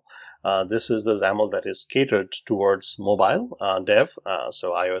XAML. This is the XAML that is catered towards mobile dev,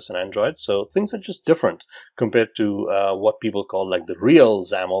 so iOS and Android. So things are just different compared to what people call like the real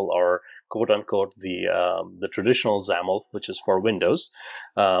XAML, or quote unquote the traditional XAML, which is for Windows.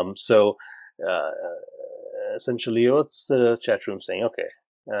 Essentially, what's the chat room saying? Okay.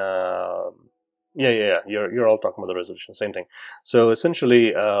 Yeah. You're all talking about the resolution, same thing. So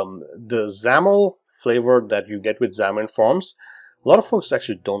essentially, the XAML flavor that you get with Xamarin Forms, a lot of folks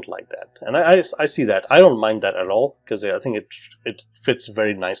actually don't like that, and I see that. I don't mind that at all, because I think it fits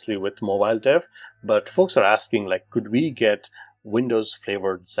very nicely with mobile dev. But folks are asking, like, could we get Windows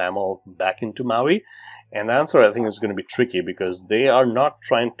flavored XAML back into Maui? And the answer, I think, is going to be tricky, because they are not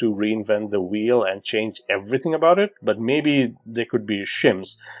trying to reinvent the wheel and change everything about it, but maybe they could be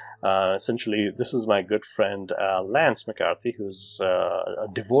shims. Essentially, this is my good friend Lance McCarthy, who's a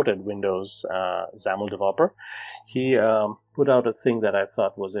devoted Windows XAML developer. He put out a thing that I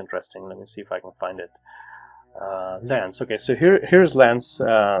thought was interesting. Let me see if I can find it. Lance. Okay, so here's Lance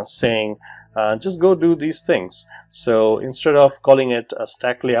saying, just go do these things. So instead of calling it a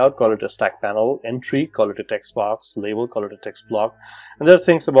stack layout, call it a stack panel. Entry, call it a text box. Label, call it a text block. And there are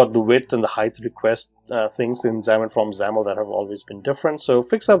things about the width and the height request things in Xamarin Forms XAML that have always been different. So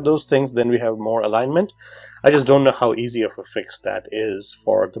fix up those things, then we have more alignment. I just don't know how easy of a fix that is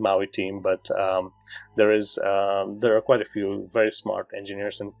for the Maui team, but there are quite a few very smart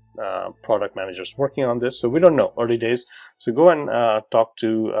engineers and product managers working on this. So we don't know, early days. So go and talk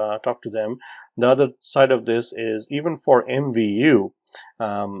to them. The other side of this is, even for MVU,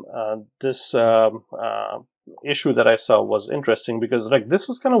 this issue that I saw was interesting, because like this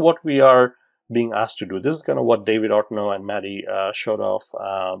is kind of what we are being asked to do. This is kind of what David Ortno and Maddie showed off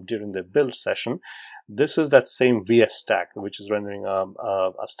during the build session. This is that same VS stack, which is rendering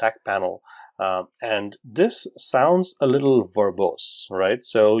a stack panel. And this sounds a little verbose, right?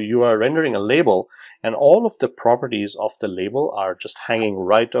 So you are rendering a label, and all of the properties of the label are just hanging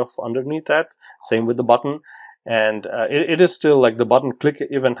right off underneath that. Same with the button. And it is still like the button click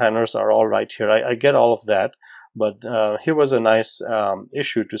event handlers are all right here. I get all of that. But here was a nice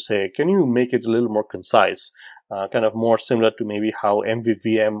issue to say, can you make it a little more concise? Kind of more similar to maybe how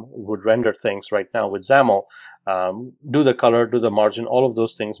MVVM would render things right now with XAML. Do the color, do the margin, all of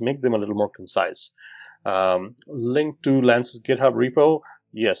those things, make them a little more concise. Link to Lance's GitHub repo.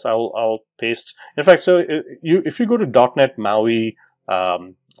 Yes, I'll paste. In fact, so if you go to .NET Maui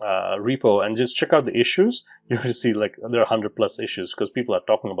repo and just check out the issues, you will see like there are 100+ issues, because people are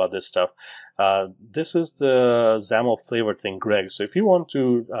talking about this stuff. This is the XAML flavor thing, Greg. So if you want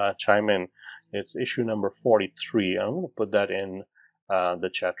to chime in, it's issue number 43. I'm going to put that in the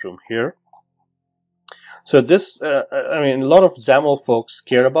chat room here. So this, I mean, a lot of XAML folks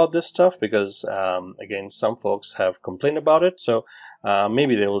care about this stuff because, again, some folks have complained about it. So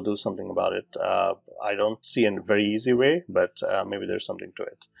maybe they will do something about it. I don't see a very easy way, but maybe there's something to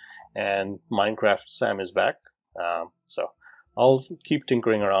it. And Minecraft Sam is back. So I'll keep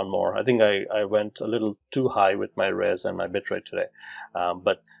tinkering around more. I think I went a little too high with my res and my bitrate today.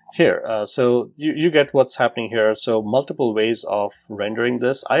 But here, so you get what's happening here. So multiple ways of rendering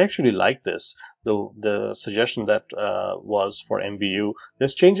this. I actually like this. The suggestion that was for MVU,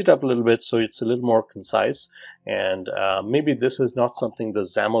 let's change it up a little bit so it's a little more concise. And maybe this is not something the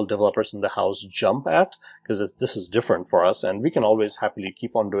XAML developers in the house jump at, because this is different for us, and we can always happily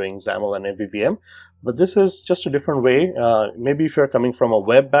keep on doing XAML and MVVM. But this is just a different way. Maybe if you're coming from a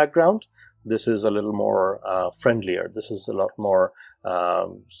web background, this is a little more friendlier. This is a lot more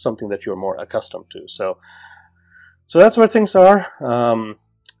something that you're more accustomed to. So that's where things are.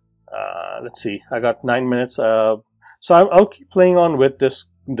 Let's see, I got 9 minutes. So I'll keep playing on with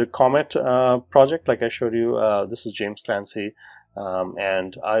the Comet project, like I showed you. This is James Clancy,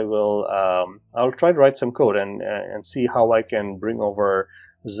 and I'll try to write some code and see how I can bring over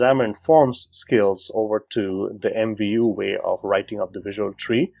Xamarin Forms skills over to the MVU way of writing up the visual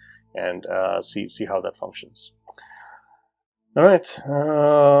tree, and see how that functions. All right.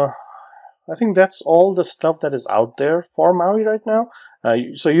 I think that's all the stuff that is out there for Maui right now.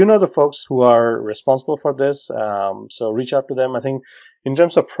 So you know the folks who are responsible for this. So reach out to them. I think in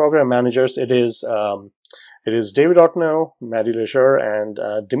terms of program managers, it is David Otno, Maddie Leisure, and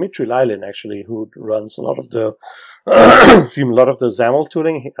Dimitri Lylin, actually, who runs a lot of the XAML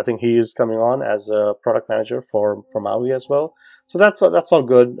tooling. I think he is coming on as a product manager for Maui as well. So that's all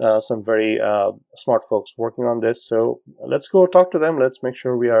good. Some very smart folks working on this. So let's go talk to them. Let's make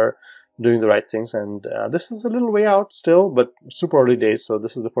sure we are doing the right things. And this is a little way out still, but super early days. So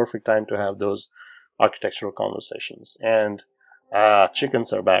this is the perfect time to have those architectural conversations. And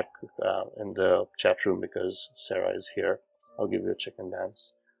chickens are back in the chat room because Sarah is here. I'll give you a chicken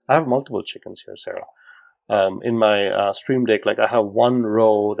dance. I have multiple chickens here, Sarah. In my stream deck, like I have one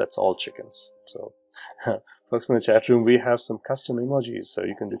row that's all chickens. So folks in the chat room, we have some custom emojis. So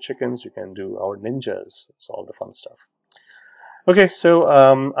you can do chickens, you can do our ninjas. It's all the fun stuff. Okay, so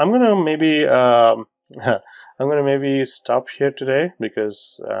I'm gonna maybe stop here today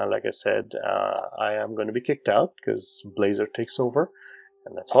because, like I said, I am going to be kicked out because Blazor takes over,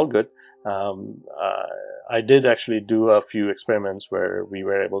 and that's all good. I did actually do a few experiments where we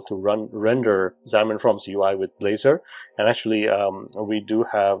were able to render Xamarin Forms UI with Blazor, and actually we do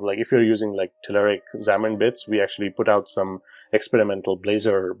have, like, if you're using like Telerik Xamarin bits, we actually put out some experimental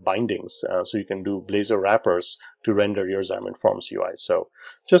Blazor bindings, so you can do Blazor wrappers to render your Xamarin Forms UI. So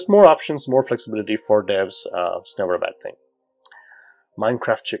just more options, more flexibility for devs. It's never a bad thing.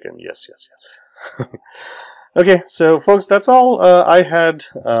 Minecraft chicken, yes. Okay, so folks, that's all I had.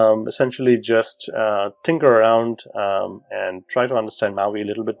 Essentially just tinker around and try to understand Maui a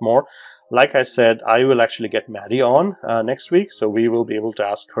little bit more. Like I said, I will actually get Maddie on next week, so we will be able to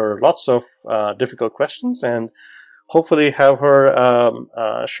ask her lots of difficult questions and hopefully have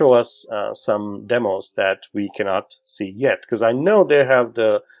her show us some demos that we cannot see yet. Because I know they have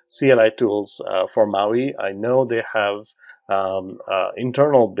the CLI tools for Maui. I know they have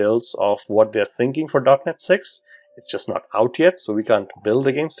internal builds of what they're thinking for .NET 6. It's just not out yet, so we can't build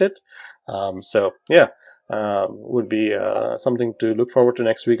against it. So yeah, would be something to look forward to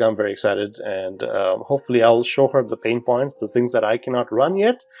next week. I'm very excited, and hopefully I'll show her the pain points, the things that I cannot run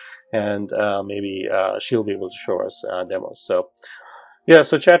yet, and maybe she'll be able to show us demos. So yeah,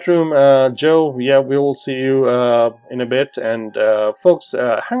 so chat room, Joe, yeah, we will see you in a bit, and folks,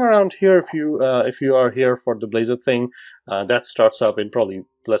 hang around here if you are here for the Blazor thing. That starts up in probably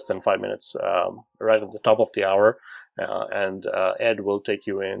less than 5 minutes, right at the top of the hour, and Ed will take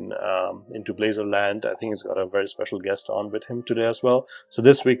you into Blazor land. I think he's got a very special guest on with him today as well. So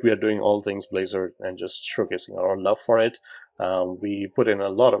this week we are doing all things Blazor and just showcasing our love for it. We put in a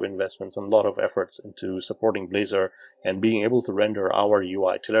lot of investments and a lot of efforts into supporting Blazor and being able to render our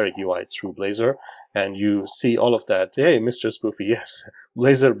UI, Telerik UI, through Blazor. And you see all of that. Hey, Mr. Spoofy, yes.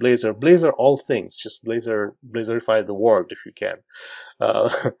 Blazor, all things. Just Blazorify the world if you can.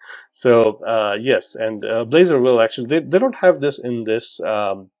 Yes, and Blazor will actually, they don't have this in this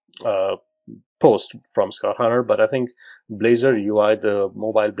post from Scott Hunter, but I think Blazor UI, the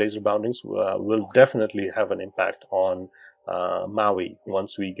mobile Blazor boundings, will definitely have an impact on Maui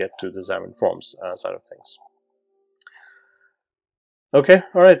once we get to the Xamarin Forms side of things. Okay,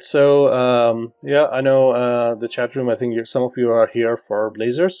 all right. So yeah, I know the chat room. I think some of you are here for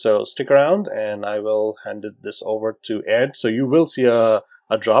Blazor, so stick around, and I will hand this over to Ed. So you will see a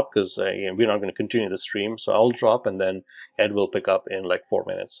drop because we're not going to continue the stream. So I'll drop, and then Ed will pick up in like 4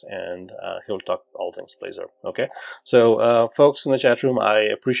 minutes, and he'll talk all things Blazor. Okay. So folks in the chat room, I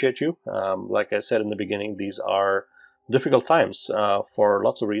appreciate you. Like I said in the beginning, these are difficult times for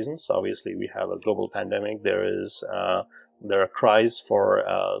lots of reasons. Obviously, we have a global pandemic. There are cries for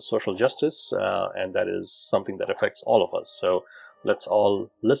social justice, and that is something that affects all of us. So let's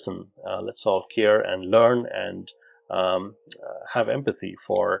all listen, let's all care and learn, and have empathy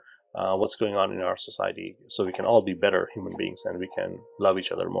for what's going on in our society, so we can all be better human beings and we can love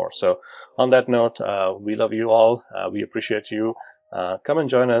each other more. So on that note, we love you all. We appreciate you. Come and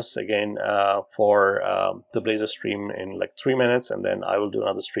join us again for the Blazor stream in like 3 minutes, and then I will do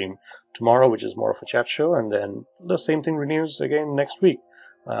another stream tomorrow, which is more of a chat show, and then the same thing renews again next week.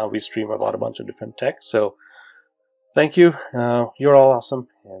 We stream about a bunch of different tech. So thank you. You're all awesome,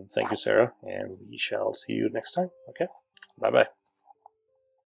 and thank you, Sarah, and we shall see you next time. Okay, bye-bye.